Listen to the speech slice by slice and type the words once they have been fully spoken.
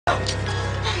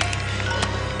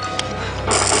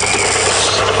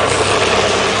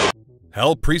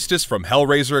Hell Priestess from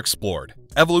Hellraiser explored.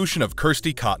 Evolution of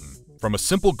Kirsty Cotton. From a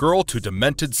simple girl to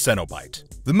demented Cenobite.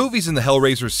 The movies in the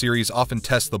Hellraiser series often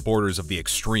test the borders of the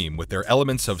extreme with their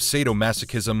elements of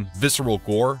sadomasochism, visceral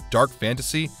gore, dark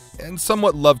fantasy, and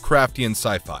somewhat Lovecraftian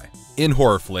sci-fi. In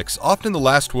horror flicks, often the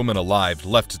last woman alive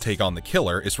left to take on the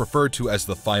killer is referred to as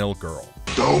the final girl.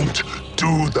 Don't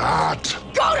do that!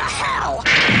 Go to hell!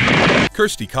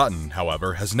 Kirsty Cotton,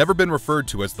 however, has never been referred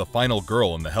to as the final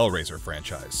girl in the Hellraiser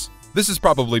franchise. This is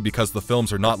probably because the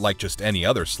films are not like just any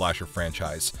other slasher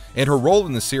franchise, and her role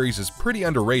in the series is pretty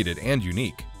underrated and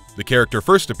unique. The character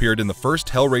first appeared in the first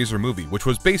Hellraiser movie, which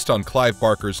was based on Clive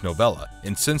Barker's novella,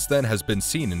 and since then has been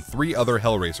seen in 3 other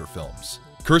Hellraiser films.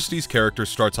 Kirsty's character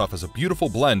starts off as a beautiful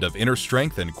blend of inner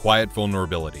strength and quiet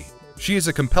vulnerability. She is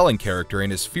a compelling character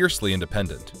and is fiercely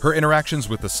independent. Her interactions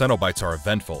with the Cenobites are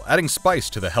eventful, adding spice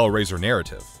to the Hellraiser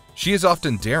narrative. She is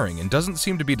often daring and doesn't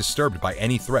seem to be disturbed by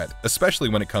any threat, especially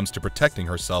when it comes to protecting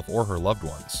herself or her loved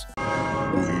ones.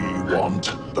 We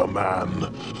want the man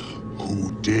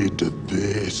who did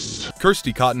this.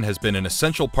 Kirsty Cotton has been an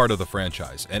essential part of the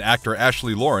franchise, and actor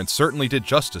Ashley Lawrence certainly did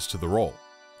justice to the role.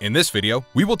 In this video,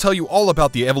 we will tell you all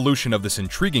about the evolution of this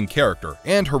intriguing character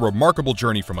and her remarkable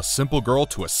journey from a simple girl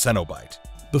to a Cenobite.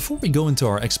 Before we go into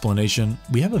our explanation,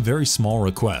 we have a very small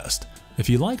request. If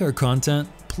you like our content,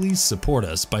 please support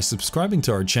us by subscribing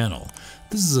to our channel.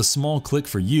 This is a small click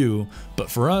for you, but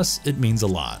for us, it means a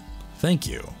lot. Thank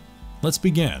you. Let's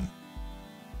begin.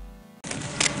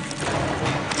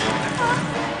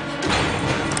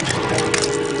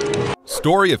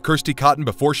 Story of Kirsty Cotton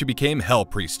before she became Hell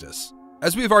Priestess.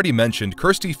 As we've already mentioned,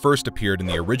 Kirsty first appeared in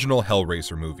the original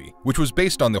Hellraiser movie, which was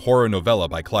based on the horror novella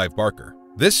by Clive Barker.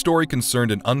 This story concerned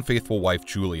an unfaithful wife,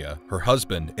 Julia, her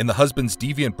husband, and the husband's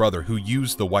deviant brother who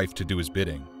used the wife to do his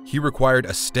bidding. He required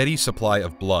a steady supply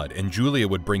of blood, and Julia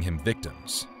would bring him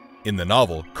victims. In the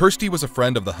novel, Kirsty was a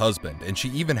friend of the husband, and she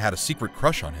even had a secret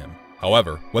crush on him.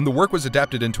 However, when the work was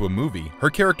adapted into a movie, her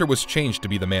character was changed to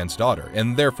be the man's daughter,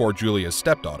 and therefore Julia's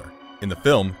stepdaughter. In the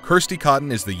film, Kirsty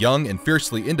Cotton is the young and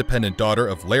fiercely independent daughter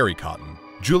of Larry Cotton.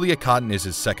 Julia Cotton is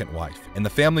his second wife, and the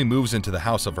family moves into the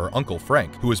house of her uncle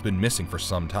Frank, who has been missing for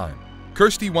some time.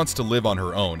 Kirsty wants to live on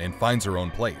her own and finds her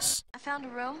own place. I found a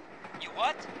room. You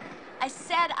what? I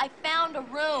said I found a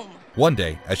room. One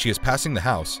day, as she is passing the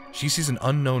house, she sees an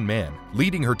unknown man,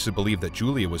 leading her to believe that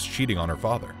Julia was cheating on her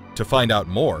father. To find out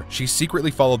more, she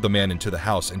secretly followed the man into the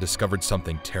house and discovered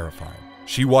something terrifying.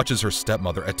 She watches her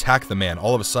stepmother attack the man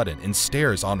all of a sudden and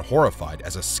stares on horrified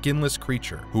as a skinless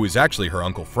creature, who is actually her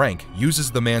uncle Frank,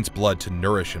 uses the man's blood to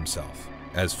nourish himself.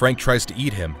 As Frank tries to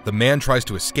eat him, the man tries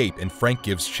to escape and Frank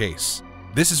gives chase.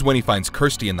 This is when he finds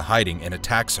Kirsty in the hiding and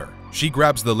attacks her. She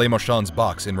grabs the Le Marchand's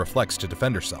box and reflects to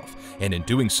defend herself, and in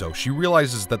doing so, she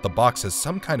realizes that the box has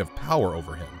some kind of power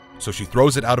over him. So she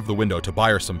throws it out of the window to buy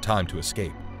her some time to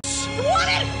escape. What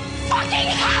in fucking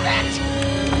heaven?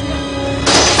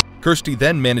 Kirsty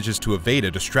then manages to evade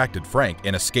a distracted Frank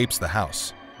and escapes the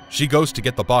house. She goes to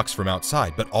get the box from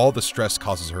outside, but all the stress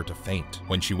causes her to faint.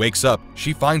 When she wakes up,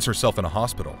 she finds herself in a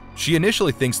hospital. She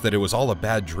initially thinks that it was all a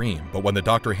bad dream, but when the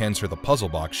doctor hands her the puzzle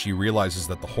box, she realizes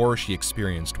that the horror she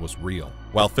experienced was real.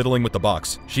 While fiddling with the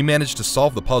box, she managed to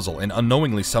solve the puzzle and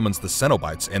unknowingly summons the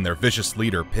Cenobites and their vicious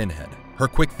leader, Pinhead. Her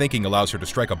quick thinking allows her to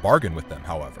strike a bargain with them,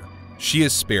 however. She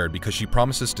is spared because she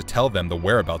promises to tell them the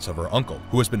whereabouts of her uncle,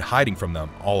 who has been hiding from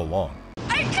them all along.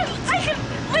 I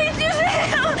can lead you to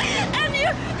hell, and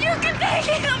you can take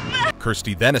him.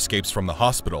 Kirsty then escapes from the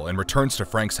hospital and returns to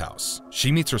Frank's house.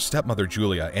 She meets her stepmother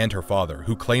Julia and her father,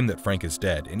 who claim that Frank is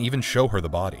dead and even show her the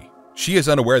body. She is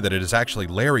unaware that it is actually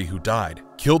Larry who died,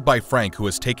 killed by Frank, who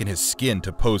has taken his skin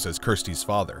to pose as Kirsty's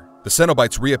father. The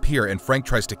Cenobites reappear and Frank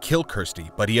tries to kill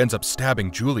Kirsty, but he ends up stabbing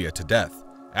Julia to death.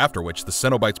 After which, the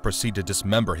Cenobites proceed to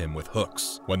dismember him with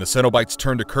hooks. When the Cenobites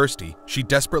turn to Kirsty, she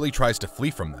desperately tries to flee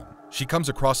from them. She comes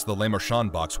across the Le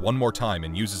Marchand box one more time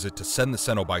and uses it to send the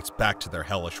Cenobites back to their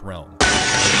hellish realm.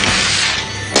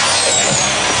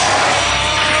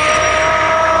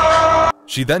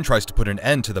 She then tries to put an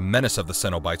end to the menace of the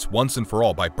Cenobites once and for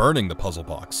all by burning the puzzle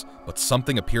box, but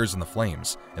something appears in the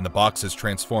flames, and the box is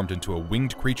transformed into a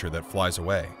winged creature that flies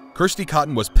away. Kirsty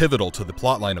Cotton was pivotal to the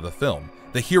plotline of the film,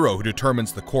 the hero who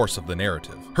determines the course of the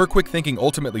narrative. Her quick thinking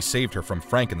ultimately saved her from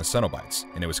Frank and the Cenobites,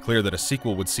 and it was clear that a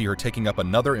sequel would see her taking up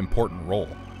another important role.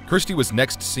 Kirsty was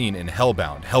next seen in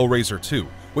Hellbound, Hellraiser 2,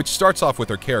 which starts off with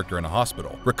her character in a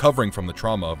hospital, recovering from the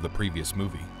trauma of the previous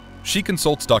movie. She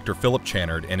consults Dr. Philip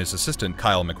Channard and his assistant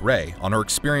Kyle McRae on her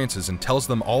experiences and tells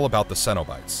them all about the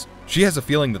Cenobites. She has a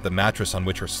feeling that the mattress on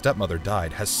which her stepmother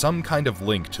died has some kind of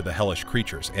link to the hellish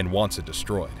creatures and wants it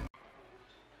destroyed.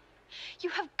 You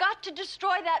have got to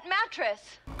destroy that mattress.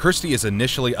 Kirsty is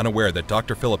initially unaware that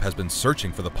Dr. Philip has been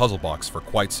searching for the puzzle box for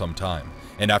quite some time,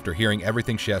 and after hearing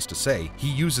everything she has to say,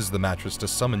 he uses the mattress to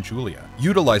summon Julia,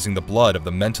 utilizing the blood of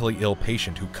the mentally ill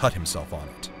patient who cut himself on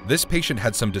it. This patient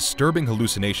had some disturbing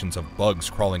hallucinations of bugs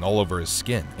crawling all over his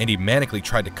skin, and he manically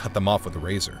tried to cut them off with a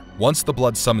razor. Once the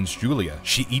blood summons Julia,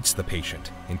 she eats the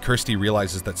patient, and Kirsty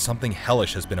realizes that something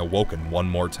hellish has been awoken one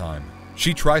more time.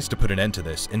 She tries to put an end to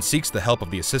this and seeks the help of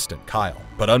the assistant, Kyle.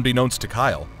 But unbeknownst to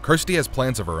Kyle, Kirsty has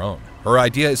plans of her own. Her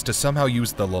idea is to somehow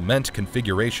use the lament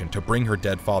configuration to bring her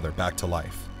dead father back to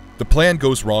life. The plan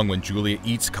goes wrong when Julia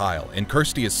eats Kyle, and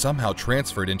Kirsty is somehow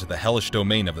transferred into the hellish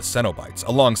domain of the Cenobites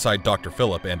alongside Dr.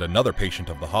 Philip and another patient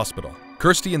of the hospital.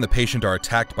 Kirsty and the patient are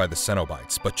attacked by the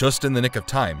Cenobites, but just in the nick of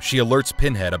time, she alerts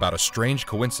Pinhead about a strange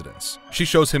coincidence. She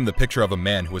shows him the picture of a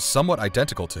man who is somewhat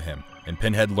identical to him, and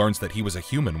Pinhead learns that he was a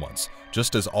human once,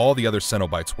 just as all the other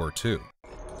Cenobites were too.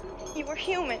 You were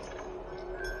human.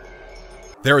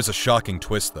 There is a shocking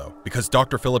twist though, because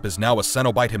Dr. Philip is now a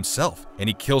Cenobite himself, and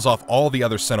he kills off all the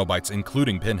other Cenobites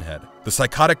including Pinhead. The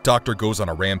psychotic doctor goes on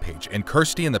a rampage, and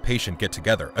Kirsty and the patient get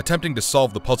together, attempting to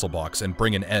solve the puzzle box and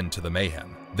bring an end to the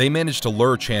mayhem. They manage to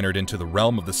lure Channard into the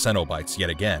realm of the Cenobites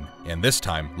yet again, and this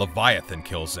time, Leviathan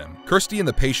kills him. Kirsty and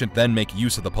the patient then make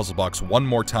use of the puzzle box one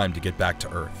more time to get back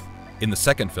to Earth. In the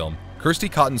second film, Kirsty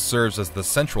Cotton serves as the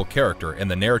central character and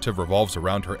the narrative revolves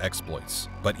around her exploits.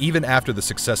 But even after the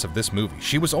success of this movie,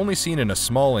 she was only seen in a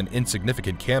small and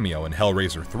insignificant cameo in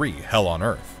Hellraiser 3, Hell on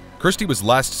Earth. Kirsty was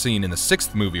last seen in the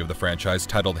 6th movie of the franchise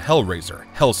titled Hellraiser,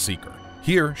 Hellseeker.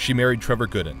 Here, she married Trevor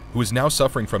Gooden, who is now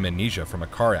suffering from amnesia from a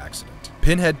car accident.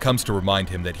 Pinhead comes to remind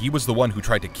him that he was the one who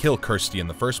tried to kill Kirsty in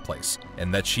the first place,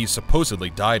 and that she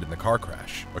supposedly died in the car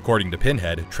crash. According to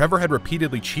Pinhead, Trevor had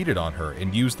repeatedly cheated on her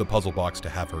and used the puzzle box to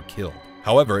have her killed.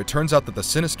 However, it turns out that the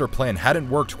sinister plan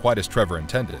hadn't worked quite as Trevor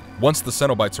intended. Once the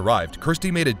Cenobites arrived, Kirsty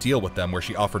made a deal with them where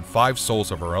she offered 5 souls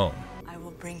of her own. I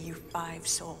will bring you 5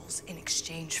 souls in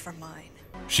exchange for mine.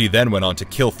 She then went on to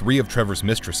kill 3 of Trevor's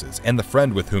mistresses and the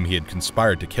friend with whom he had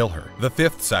conspired to kill her. The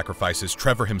 5th sacrifice is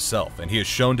Trevor himself, and he is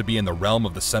shown to be in the realm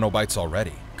of the Cenobites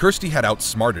already. Kirsty had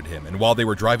outsmarted him, and while they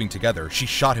were driving together, she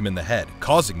shot him in the head,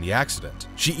 causing the accident.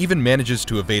 She even manages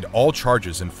to evade all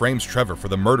charges and frames Trevor for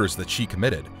the murders that she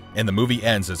committed, and the movie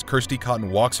ends as Kirsty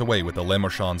Cotton walks away with the Le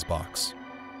Marchand's box.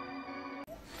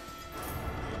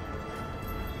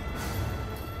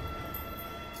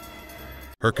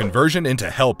 Her conversion into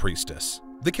Hell Priestess.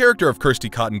 The character of Kirsty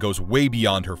Cotton goes way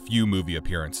beyond her few movie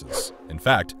appearances. In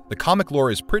fact, the comic lore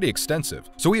is pretty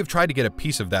extensive, so we have tried to get a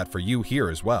piece of that for you here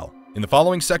as well. In the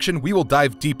following section, we will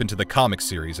dive deep into the comic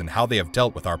series and how they have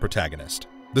dealt with our protagonist.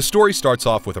 The story starts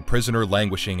off with a prisoner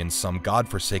languishing in some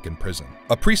god-forsaken prison.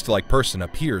 A priest-like person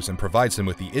appears and provides him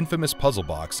with the infamous puzzle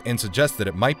box and suggests that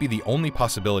it might be the only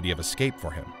possibility of escape for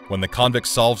him. When the convict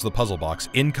solves the puzzle box,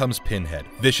 in comes Pinhead,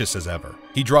 vicious as ever.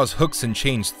 He draws hooks and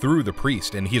chains through the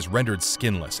priest, and he is rendered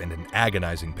skinless and in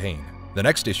agonizing pain. The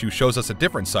next issue shows us a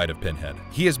different side of Pinhead.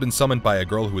 He has been summoned by a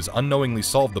girl who has unknowingly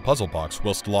solved the puzzle box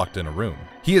whilst locked in a room.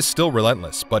 He is still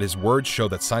relentless, but his words show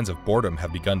that signs of boredom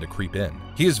have begun to creep in.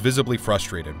 He is visibly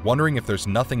frustrated, wondering if there's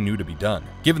nothing new to be done,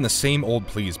 given the same old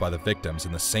pleas by the victims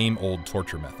and the same old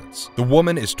torture methods. The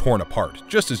woman is torn apart,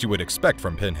 just as you would expect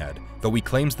from Pinhead, though he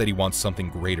claims that he wants something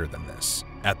greater than this.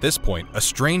 At this point, a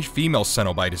strange female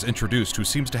Cenobite is introduced who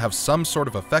seems to have some sort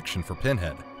of affection for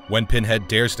Pinhead. When Pinhead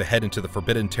dares to head into the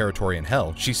forbidden territory in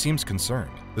Hell, she seems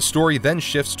concerned. The story then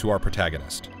shifts to our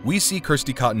protagonist. We see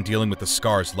Kirsty Cotton dealing with the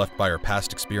scars left by her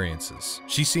past experiences.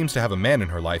 She seems to have a man in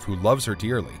her life who loves her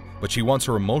dearly, but she wants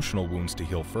her emotional wounds to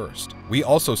heal first. We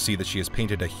also see that she has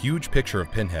painted a huge picture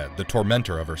of Pinhead, the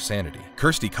tormentor of her sanity.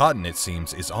 Kirsty Cotton, it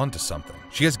seems, is onto something.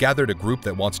 She has gathered a group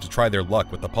that wants to try their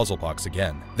luck with the puzzle box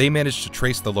again. They manage to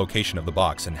trace the location of the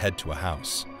box and head to a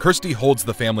house. Kirsty holds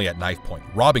the family at knife point,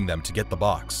 robbing them to get the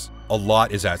box. A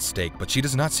lot is at stake, but she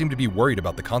does not seem to be worried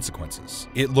about the consequences.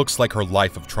 It looks like her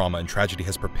life of trauma and tragedy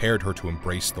has prepared her to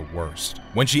embrace the worst.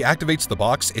 When she activates the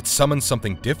box, it summons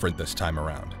something different this time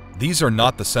around. These are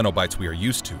not the Cenobites we are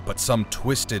used to, but some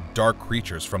twisted, dark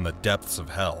creatures from the depths of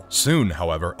hell. Soon,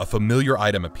 however, a familiar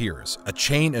item appears. A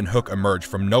chain and hook emerge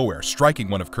from nowhere, striking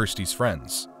one of Kirsty's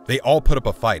friends. They all put up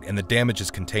a fight, and the damage is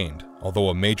contained, although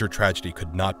a major tragedy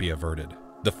could not be averted.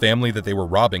 The family that they were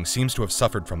robbing seems to have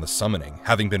suffered from the summoning,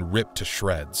 having been ripped to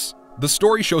shreds. The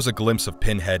story shows a glimpse of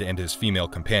Pinhead and his female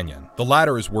companion. The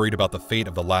latter is worried about the fate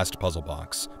of the last puzzle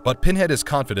box, but Pinhead is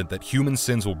confident that human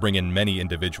sins will bring in many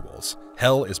individuals.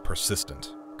 Hell is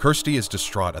persistent. Kirsty is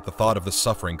distraught at the thought of the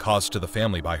suffering caused to the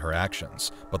family by her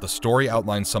actions, but the story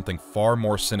outlines something far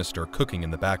more sinister cooking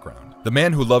in the background. The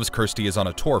man who loves Kirsty is on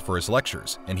a tour for his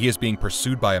lectures, and he is being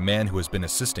pursued by a man who has been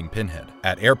assisting Pinhead.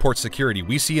 At airport security,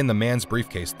 we see in the man's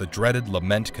briefcase the dreaded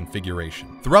lament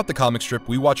configuration. Throughout the comic strip,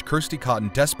 we watch Kirsty Cotton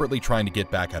desperately trying to get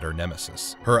back at her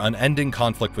nemesis. Her unending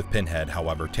conflict with Pinhead,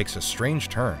 however, takes a strange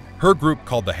turn. Her group,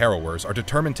 called the Harrowers, are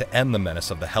determined to end the menace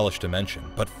of the hellish dimension,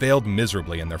 but failed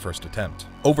miserably in their first attempt.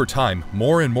 Over time,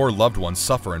 more and more loved ones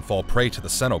suffer and fall prey to the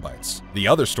Cenobites. The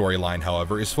other storyline,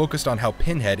 however, is focused on how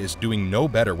Pinhead is doing no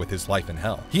better with his life in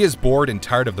hell. He is bored and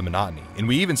tired of the monotony, and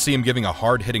we even see him giving a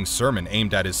hard-hitting sermon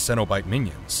aimed at his Cenobite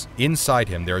minions. Inside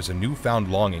him, there is a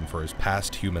newfound longing for his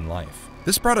past human life.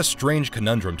 This brought a strange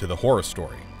conundrum to the horror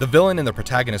story. The villain and the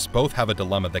protagonist both have a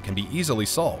dilemma that can be easily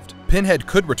solved. Pinhead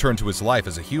could return to his life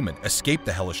as a human, escape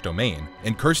the hellish domain,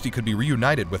 and Kirsty could be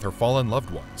reunited with her fallen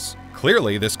loved ones.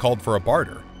 Clearly, this called for a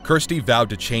barter. Kirsty vowed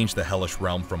to change the hellish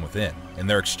realm from within, and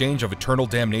their exchange of eternal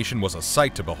damnation was a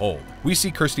sight to behold. We see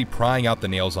Kirsty prying out the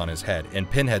nails on his head, and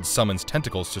Pinhead summons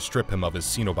tentacles to strip him of his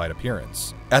Cenobite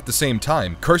appearance. At the same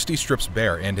time, Kirsty strips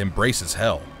bare and embraces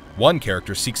hell. One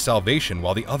character seeks salvation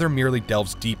while the other merely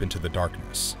delves deep into the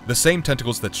darkness. The same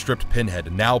tentacles that stripped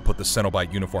Pinhead now put the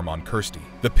Cenobite uniform on Kirsty.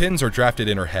 The pins are drafted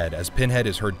in her head as Pinhead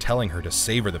is heard telling her to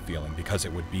savor the feeling because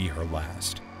it would be her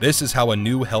last. This is how a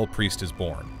new Hell Priest is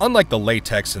born. Unlike the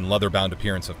latex and leather-bound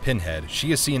appearance of Pinhead,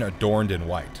 she is seen adorned in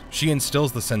white. She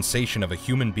instills the sensation of a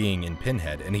human being in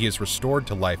Pinhead, and he is restored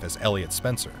to life as Elliot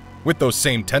Spencer, with those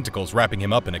same tentacles wrapping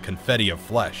him up in a confetti of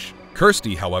flesh.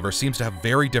 Kirsty, however, seems to have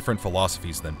very different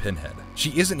philosophies than Pinhead.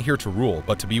 She isn't here to rule,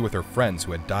 but to be with her friends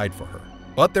who had died for her.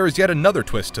 But there is yet another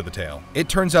twist to the tale. It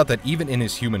turns out that even in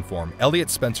his human form, Elliot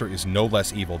Spencer is no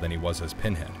less evil than he was as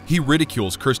Pinhead. He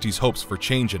ridicules Kirsty's hopes for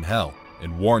change in hell,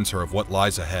 and warns her of what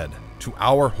lies ahead. To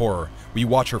our horror, we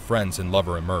watch her friends and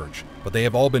lover emerge, but they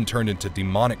have all been turned into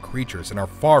demonic creatures and are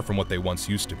far from what they once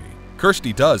used to be.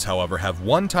 Kirsty does, however, have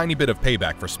one tiny bit of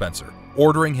payback for Spencer,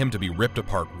 ordering him to be ripped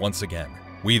apart once again.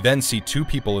 We then see two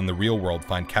people in the real world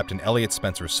find Captain Elliot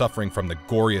Spencer suffering from the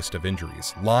goriest of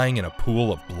injuries, lying in a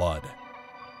pool of blood.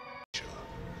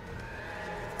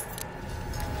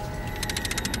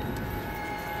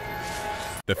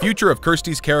 The future of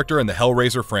Kirsty's character in the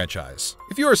Hellraiser franchise.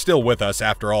 If you are still with us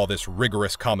after all this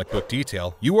rigorous comic book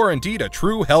detail, you are indeed a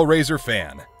true Hellraiser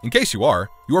fan. In case you are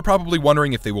probably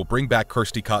wondering if they will bring back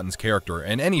Kirsty Cotton's character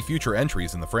and any future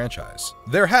entries in the franchise.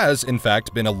 There has, in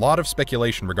fact, been a lot of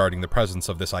speculation regarding the presence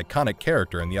of this iconic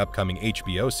character in the upcoming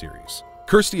HBO series.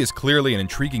 Kirsty is clearly an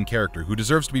intriguing character who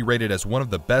deserves to be rated as one of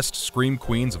the best scream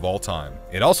queens of all time.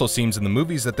 It also seems in the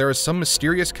movies that there is some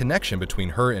mysterious connection between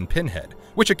her and Pinhead,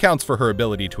 which accounts for her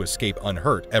ability to escape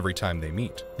unhurt every time they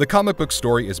meet. The comic book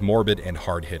story is morbid and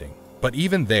hard-hitting, but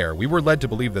even there, we were led to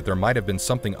believe that there might have been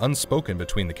something unspoken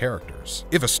between the characters.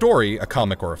 If a story, a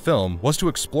comic or a film, was to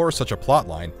explore such a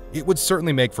plotline, it would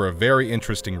certainly make for a very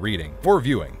interesting reading or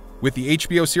viewing. With the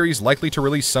HBO series likely to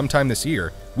release sometime this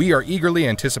year, we are eagerly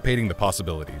anticipating the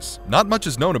possibilities. Not much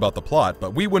is known about the plot,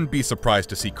 but we wouldn't be surprised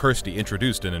to see Kirsty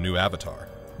introduced in a new avatar.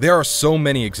 There are so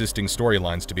many existing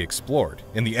storylines to be explored,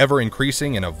 and the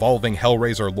ever-increasing and evolving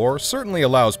Hellraiser lore certainly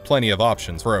allows plenty of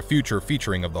options for a future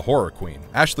featuring of the horror queen.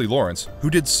 Ashley Lawrence,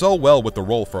 who did so well with the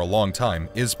role for a long time,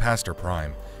 is past her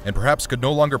prime, and perhaps could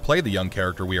no longer play the young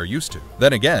character we are used to.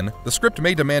 Then again, the script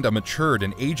may demand a matured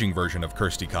and aging version of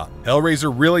Kirsty Cotton.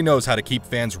 Hellraiser really knows how to keep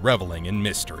fans reveling in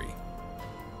mystery.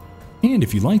 And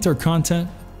if you liked our content,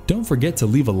 don't forget to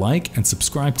leave a like and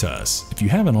subscribe to us if you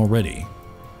haven't already.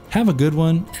 Have a good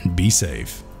one and be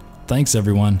safe. Thanks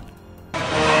everyone.